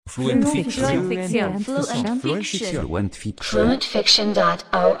Fluent Fiction.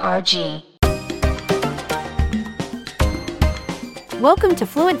 Fluentfiction.org. Welcome to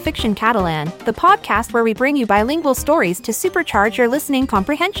Fluent Fiction Catalan, the podcast where we bring you bilingual stories to supercharge your listening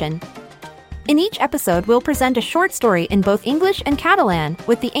comprehension. In each episode, we'll present a short story in both English and Catalan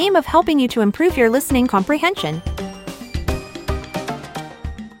with the aim of helping you to improve your listening comprehension.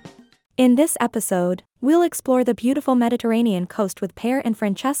 In this episode, we'll explore the beautiful Mediterranean coast with Pere and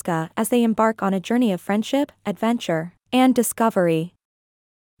Francesca as they embark on a journey of friendship, adventure, and discovery.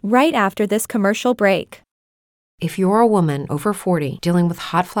 Right after this commercial break. If you're a woman over 40 dealing with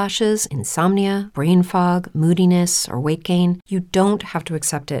hot flashes, insomnia, brain fog, moodiness, or weight gain, you don't have to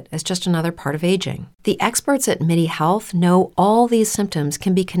accept it as just another part of aging. The experts at MIDI Health know all these symptoms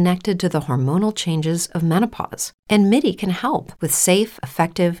can be connected to the hormonal changes of menopause. And MIDI can help with safe,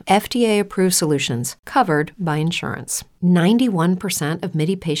 effective, FDA-approved solutions covered by insurance. 91% of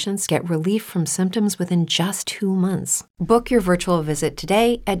MIDI patients get relief from symptoms within just 2 months. Book your virtual visit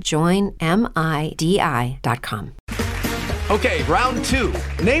today at joinmidi.com. Okay, round two.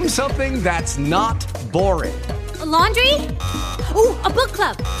 Name something that's not boring. A laundry? Ooh, a book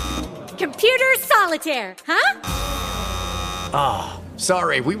club. Computer solitaire, huh?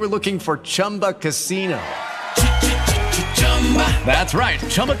 Sorry, we were looking for Chumba Casino. That's right.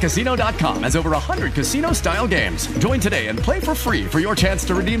 ChumbaCasino.com has over 100 casino-style games. Join today and play for free for your chance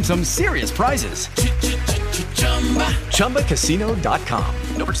to redeem some serious prizes. ChumbaCasino.com.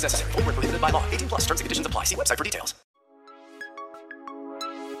 No purchase necessary. Void where prohibited by law. 18 plus. Terms and conditions apply. See website for details.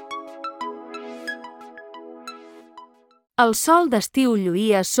 El sol d'estiu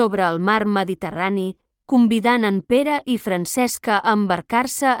lluïa sobre el mar Mediterrani, convidant en Pere i Francesca a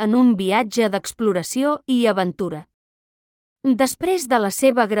embarcar-se en un viatge d'exploració i aventura. Després de la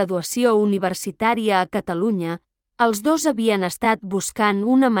seva graduació universitària a Catalunya, els dos havien estat buscant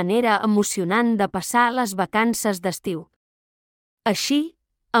una manera emocionant de passar les vacances d'estiu. Així,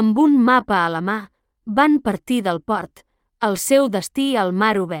 amb un mapa a la mà, van partir del port, el seu destí al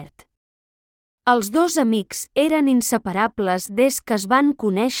mar obert. Els dos amics eren inseparables des que es van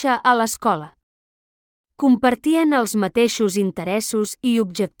conèixer a l'escola. Compartien els mateixos interessos i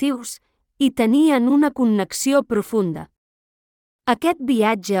objectius i tenien una connexió profunda. Aquest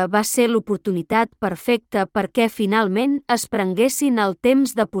viatge va ser l'oportunitat perfecta perquè finalment es prenguessin el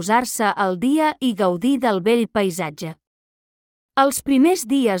temps de posar-se al dia i gaudir del bell paisatge. Els primers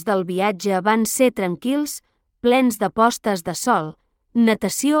dies del viatge van ser tranquils, plens de postes de sol,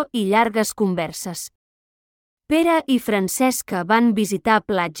 natació i llargues converses. Pere i Francesca van visitar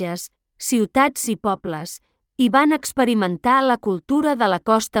platges, ciutats i pobles i van experimentar la cultura de la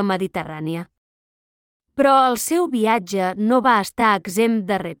costa mediterrània. Però el seu viatge no va estar exempt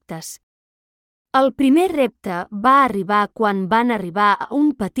de reptes. El primer repte va arribar quan van arribar a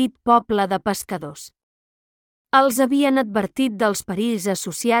un petit poble de pescadors. Els havien advertit dels perills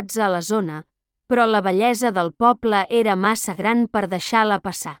associats a la zona, però la bellesa del poble era massa gran per deixar-la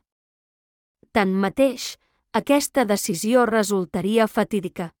passar. Tanmateix, aquesta decisió resultaria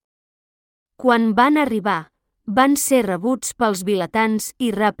fatídica. Quan van arribar, van ser rebuts pels vilatans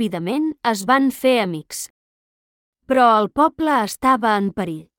i ràpidament es van fer amics. Però el poble estava en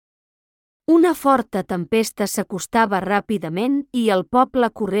perill. Una forta tempesta s'acostava ràpidament i el poble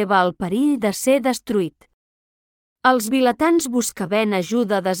correva el perill de ser destruït. Els vilatans buscaven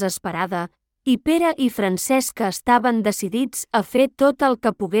ajuda desesperada i Pere i Francesca estaven decidits a fer tot el que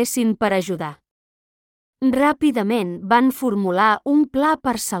poguessin per ajudar. Ràpidament van formular un pla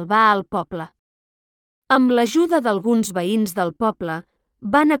per salvar el poble. Amb l'ajuda d'alguns veïns del poble,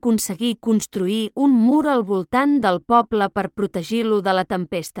 van aconseguir construir un mur al voltant del poble per protegir-lo de la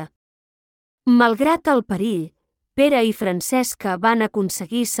tempesta. Malgrat el perill, Pere i Francesca van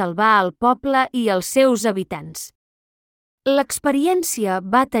aconseguir salvar el poble i els seus habitants. L'experiència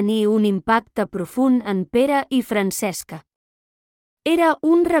va tenir un impacte profund en Pere i Francesca. Era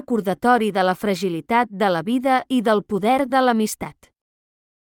un recordatori de la fragilitat de la vida i del poder de l'amistat.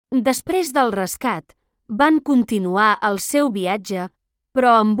 Després del rescat, van continuar el seu viatge,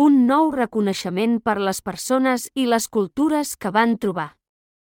 però amb un nou reconeixement per les persones i les cultures que van trobar.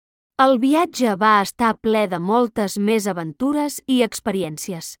 El viatge va estar ple de moltes més aventures i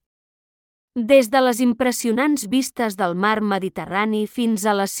experiències. Des de les impressionants vistes del mar Mediterrani fins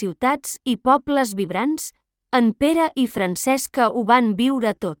a les ciutats i pobles vibrants, en Pere i Francesca ho van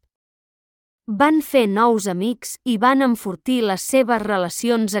viure tot. Van fer nous amics i van enfortir les seves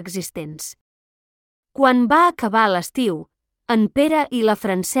relacions existents. Quan va acabar l'estiu, en Pere i la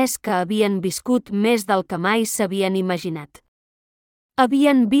Francesca havien viscut més del que mai s'havien imaginat.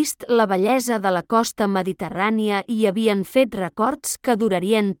 Havien vist la bellesa de la costa mediterrània i havien fet records que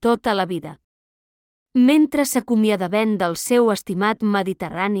durarien tota la vida. Mentre s'acomiadaven del seu estimat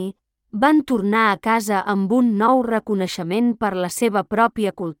Mediterrani, van tornar a casa amb un nou reconeixement per la seva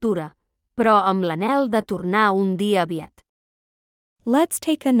pròpia cultura, però amb l'anhel de tornar un dia aviat. Let's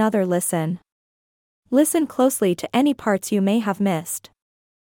take another listen. Listen closely to any parts you may have missed.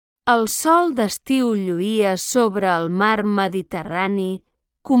 El sol d'estiu lluïa sobre el mar Mediterrani,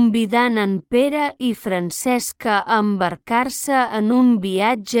 convidant en Pere i Francesca a embarcar-se en un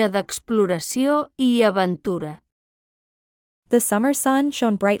viatge d'exploració i aventura. The summer sun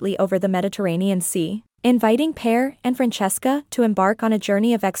shone brightly over the Mediterranean Sea, inviting Pere and Francesca to embark on a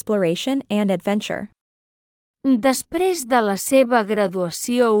journey of exploration and adventure. Després de la seva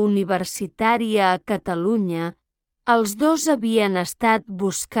graduació universitària a Catalunya, els dos havien estat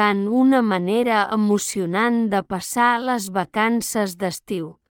buscant una manera emocionant de passar les vacances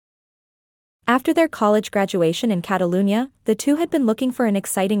d'estiu. After their college graduation in Catalonia, the two had been looking for an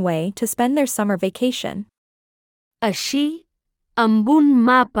exciting way to spend their summer vacation. Així, amb un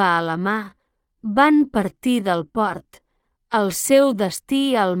mapa a la mà, van partir del port, el seu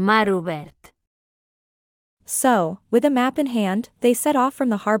destí al mar obert. So, with a map in hand, they set off from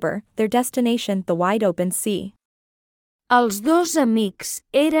the harbor, their destination the wide open sea. Els dos amics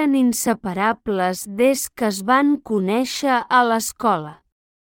eren inseparables des que es van conèixer a l'escola.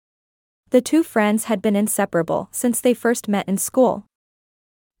 The two friends had been inseparable since they first met in school.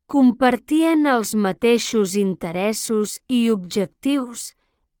 Compartien els mateixos interessos i objectius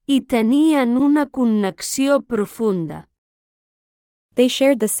i tenien una connexió profunda. They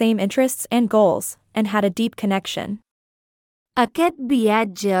shared the same interests and goals, and had a deep connection. Aquest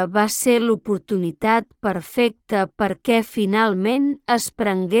viatge va ser l'oportunitat perfecta perquè finalment es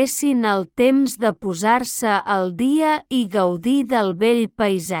prenguessin el temps de posar-se al dia i gaudir del bell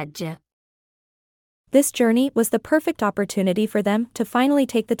paisatge. This journey was the perfect opportunity for them to finally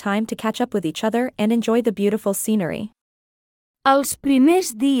take the time to catch up with each other and enjoy the beautiful scenery. Els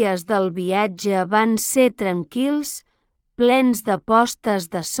primers dies del viatge van ser tranquils, plens de postes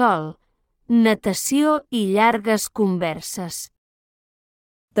de sol, natació i llargues converses.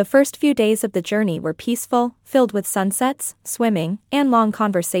 The first few days of the journey were peaceful, filled with sunsets, swimming, and long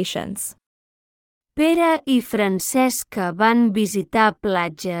conversations. Pere i Francesca van visitar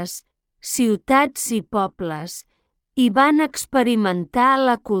platges, ciutats i pobles, i van experimentar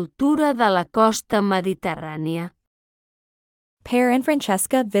la cultura de la costa mediterrània. Pere and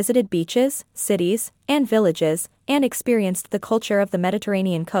Francesca visited beaches, cities, and villages, and experienced the culture of the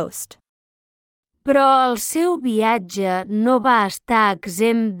Mediterranean coast. Però el seu viatge no va estar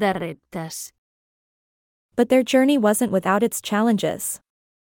exempt de reptes. But their journey wasn't without its challenges.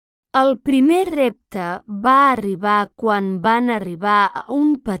 El primer repte va arribar quan van arribar a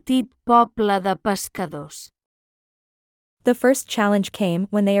un petit poble de pescadors. The first challenge came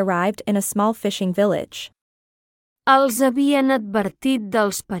when they arrived in a small fishing village. Els havien advertit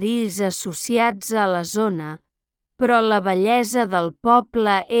dels perills associats a la zona, però la bellesa del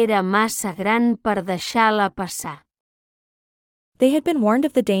poble era massa gran per deixar-la passar. They had been warned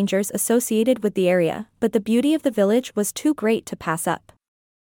of the dangers associated with the area, but the beauty of the village was too great to pass up.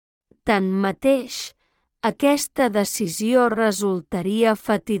 Tanmateix, aquesta decisió resultaria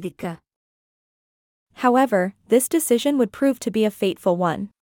fatídica. However, this decision would prove to be a fateful one.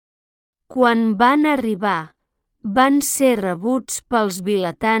 Quan van arribar, van ser rebuts pels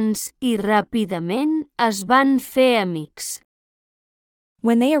vilatans i ràpidament es van fer amics.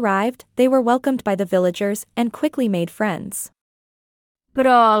 When they arrived, they were welcomed by the villagers and quickly made friends.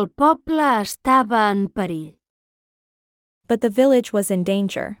 Però el poble estava en perill. But the village was in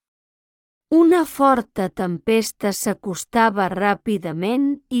danger. Una forta tempesta s'acostava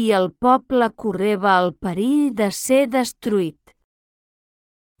ràpidament i el poble correva el perill de ser destruït.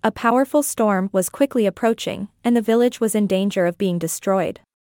 A powerful storm was quickly approaching, and the village was in danger of being destroyed.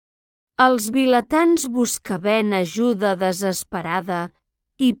 Els vilatans buscaven ajuda desesperada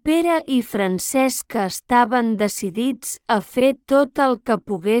i Pere i Francesca estaven decidits a fer tot el que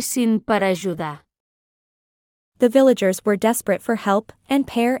poguessin per ajudar. The villagers were desperate for help, and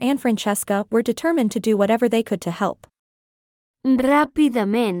Pere and Francesca were determined to do whatever they could to help.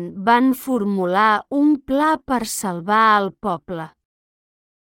 Ràpidament van formular un pla per salvar el poble.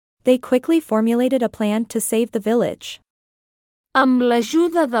 They quickly formulated a plan to save the village. Amb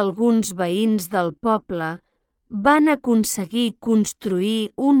l'ajuda d'alguns veïns del poble, van aconseguir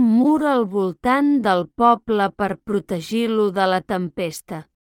construir un mur al voltant del poble per protegir-lo de la tempesta.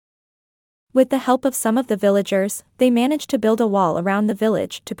 With the help of some of the villagers, they managed to build a wall around the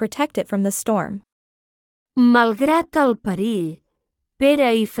village to protect it from the storm. Malgrat el perill,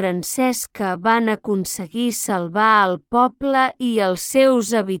 Pere i Francesca van aconseguir salvar el poble i els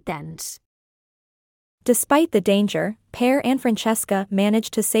seus habitants. Despite the danger, Pere and Francesca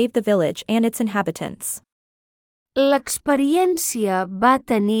managed to save the village and its inhabitants. L'experiència va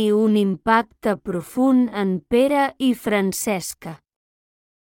tenir un impacte profund en Pere i Francesca.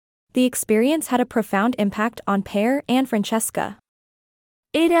 The experience had a profound impact on Pere and Francesca.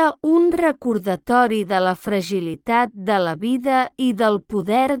 Era un recordatori de la fragilitat de la vida i del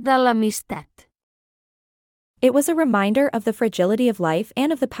poder de l'amistat. It was a reminder of the fragility of life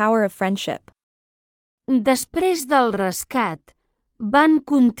and of the power of friendship. Després del rescat, van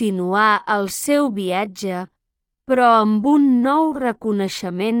continuar el seu viatge, però amb un nou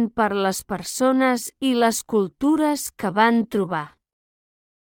reconeixement per les persones i les cultures que van trobar.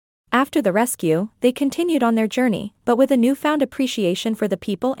 After the rescue, they continued on their journey, but with a newfound appreciation for the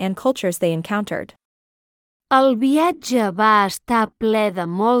people and cultures they encountered. El viatge va estar ple de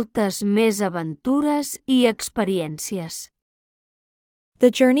moltes més aventures i experiències.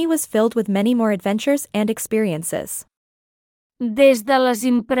 The journey was filled with many more adventures and experiences. Des de les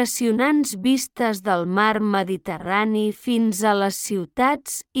impressionants vistes del mar Mediterrani fins a les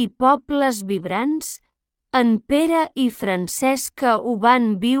ciutats i pobles vibrants, en Pere i Francesca ho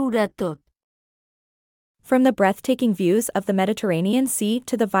van viure tot. From the breathtaking views of the Mediterranean Sea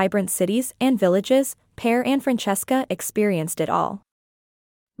to the vibrant cities and villages, Pere and Francesca experienced it all.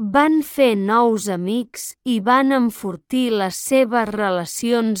 Van fer nous amics i van enfortir les seves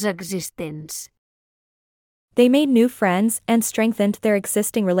relacions existents. They made new friends and strengthened their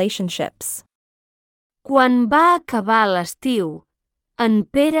existing relationships. Quan va acabar l'estiu, en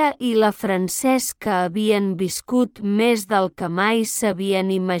Pere i la Francesca havien viscut més del que mai s'havien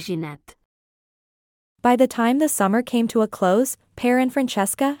imaginat. By the time the summer came to a close, Pere and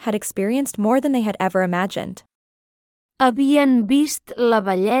Francesca had experienced more than they had ever imagined. Havien vist la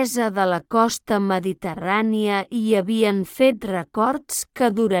bellesa de la costa mediterrània i havien fet records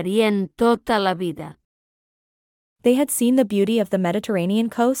que durarien tota la vida. They had seen the beauty of the Mediterranean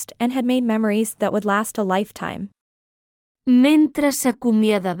coast and had made memories that would last a lifetime. Mentre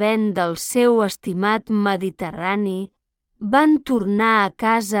s'acomiadaven del seu estimat Mediterrani, van tornar a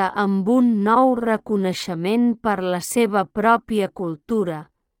casa amb un nou reconeixement per la seva pròpia cultura,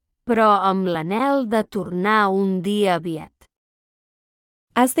 però amb l'anhel de tornar un dia aviat.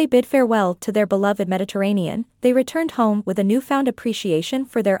 As they bid farewell to their beloved Mediterranean, they returned home with a newfound appreciation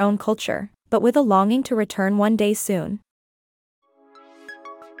for their own culture, but with a longing to return one day soon.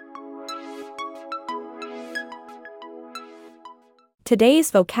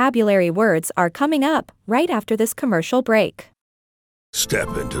 Today's vocabulary words are coming up right after this commercial break.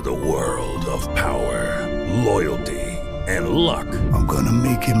 Step into the world of power, loyalty, and luck. I'm gonna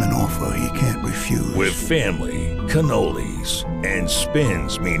make him an offer he can't refuse. With family, cannolis, and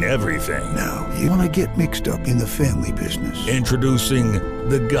spins mean everything. Now, you wanna get mixed up in the family business. Introducing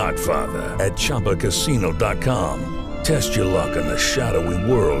The Godfather at ChumbaCasino.com. Test your luck in the shadowy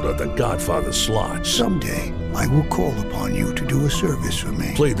world of The Godfather slot. Someday, I will call upon you to do a service for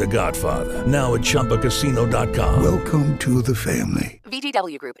me. Play The Godfather now at ChumbaCasino.com. Welcome to the family.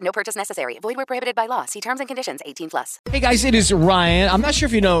 VGW Group. No purchase necessary. Void where prohibited by law. See terms and conditions. 18+. Hey guys, it is Ryan. I'm not sure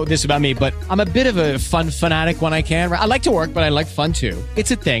if you know this about me, but I'm a bit of a fun fanatic when I can. I like to work, but I like fun too.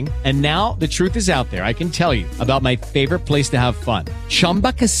 It's a thing. And now the truth is out there. I can tell you about my favorite place to have fun.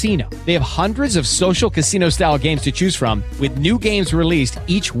 Chumba Casino. They have hundreds of social casino style games to choose from with new games released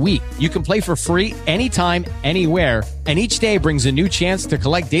each week. You can play for free anytime, anywhere. And each day brings a new chance to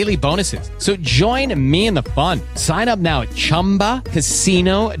collect daily bonuses. So join me in the fun. Sign up now at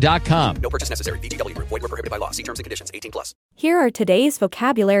ChumbaCasino.com. No purchase necessary. VGW Group. Void where prohibited by law. See terms and conditions. 18+. Here are today's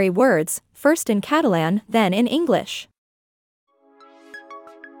vocabulary words, first in Catalan, then in English.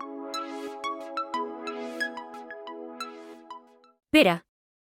 Pere,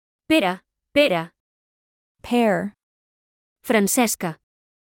 Pere, Pere. Pere. Francesca,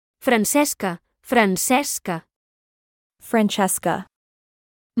 Francesca, Francesca. Francesca.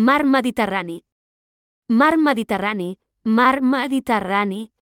 Mar Mediterrani, Mar Mediterrani, Mar Mediterrani.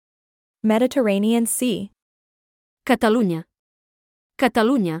 Mediterranean Sea. Catalunya,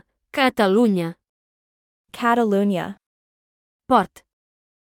 Catalunya, Catalunya. Catalunya. Port,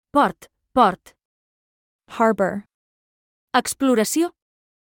 port, port. Harbor. Exploració,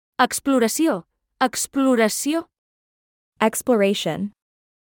 exploració, exploració. Exploration.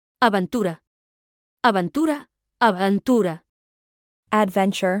 Aventura, aventura, aventura.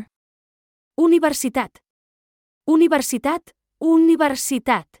 Adventure. Universitat, universitat,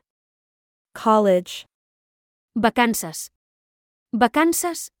 universitat. College. Vacances,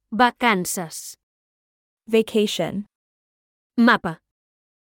 vacances, vacances. Vacation. Mapa,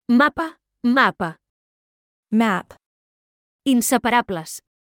 Mapa, mapa. Map. Inseparables.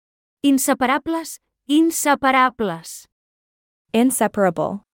 Inseparables, inseparables.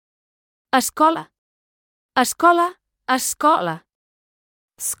 Inseparable. Escola. Escola, escola.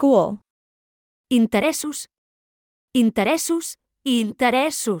 School. Interessos. Interessos,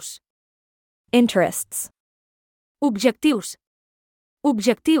 interessos. Interests. Objectius.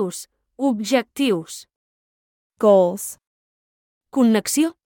 Objectius, objectius. Goals.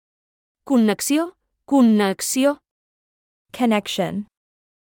 Connexió. Connexió, connexió. Connection.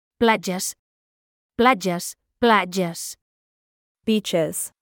 Platges. Platges, platges.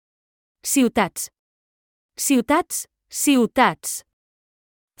 Beaches. Ciutats. Ciutats, ciutats.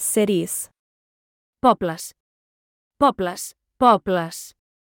 Cities. Pobles. Pobles, pobles.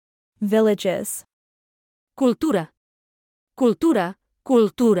 Villages. Cultura. Cultura,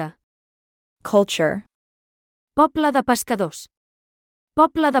 cultura. Culture. Poble de pescadors.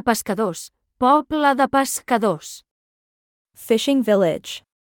 Poble de pescadors, poble de pescadors. Fishing village.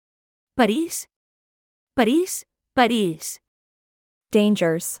 París. París, París.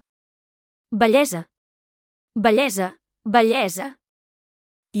 Dangers. Bellesa. Bellesa, bellesa.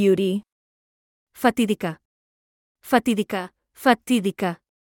 Beauty. Fatídica. Fatídica, fatídica.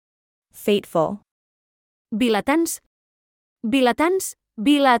 Fateful. Vilatans. Vilatans,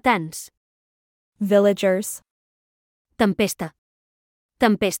 vilatans. Villagers. Tempesta.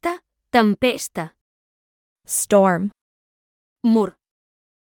 Tempesta, tempesta. Storm. Mur.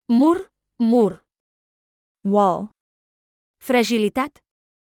 Mur, mur. Wall. Fragilitat.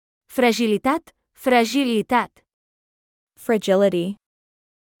 Fragilitat, fragilitat. Fragility.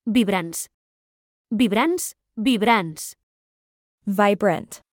 Vibrants. Vibrants, vibrants.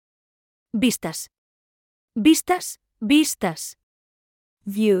 Vibrant. Vistes. Vistes, vistes.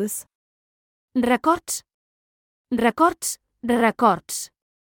 Views. Records. Records, records.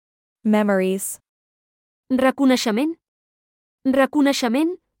 Memories. Reconeixement.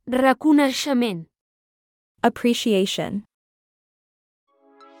 Reconeixement, reconeixement. Appreciation.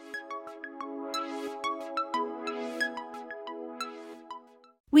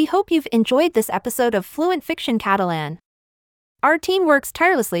 We hope you've enjoyed this episode of Fluent Fiction Catalan. Our team works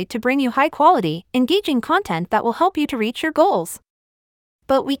tirelessly to bring you high-quality, engaging content that will help you to reach your goals.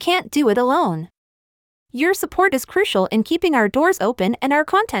 But we can't do it alone. Your support is crucial in keeping our doors open and our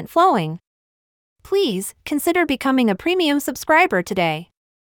content flowing. Please consider becoming a premium subscriber today.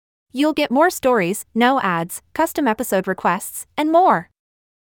 You'll get more stories, no ads, custom episode requests, and more.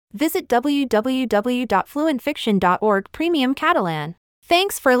 Visit www.fluentfiction.org Premium Catalan.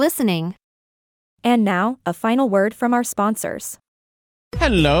 Thanks for listening. And now, a final word from our sponsors.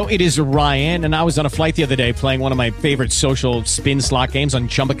 Hello, it is Ryan, and I was on a flight the other day playing one of my favorite social spin slot games on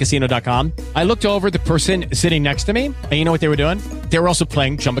ChumbaCasino.com. I looked over at the person sitting next to me, and you know what they were doing? They were also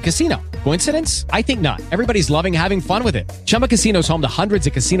playing Chumba Casino. Coincidence? I think not. Everybody's loving having fun with it. Chumba Casino is home to hundreds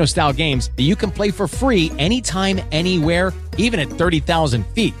of casino-style games that you can play for free anytime, anywhere, even at 30,000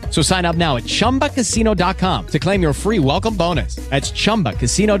 feet. So sign up now at ChumbaCasino.com to claim your free welcome bonus. That's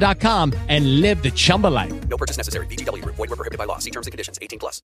ChumbaCasino.com and live the Chumba life. No purchase necessary. VGW Group. Void where prohibited by law. See terms and conditions. 18+.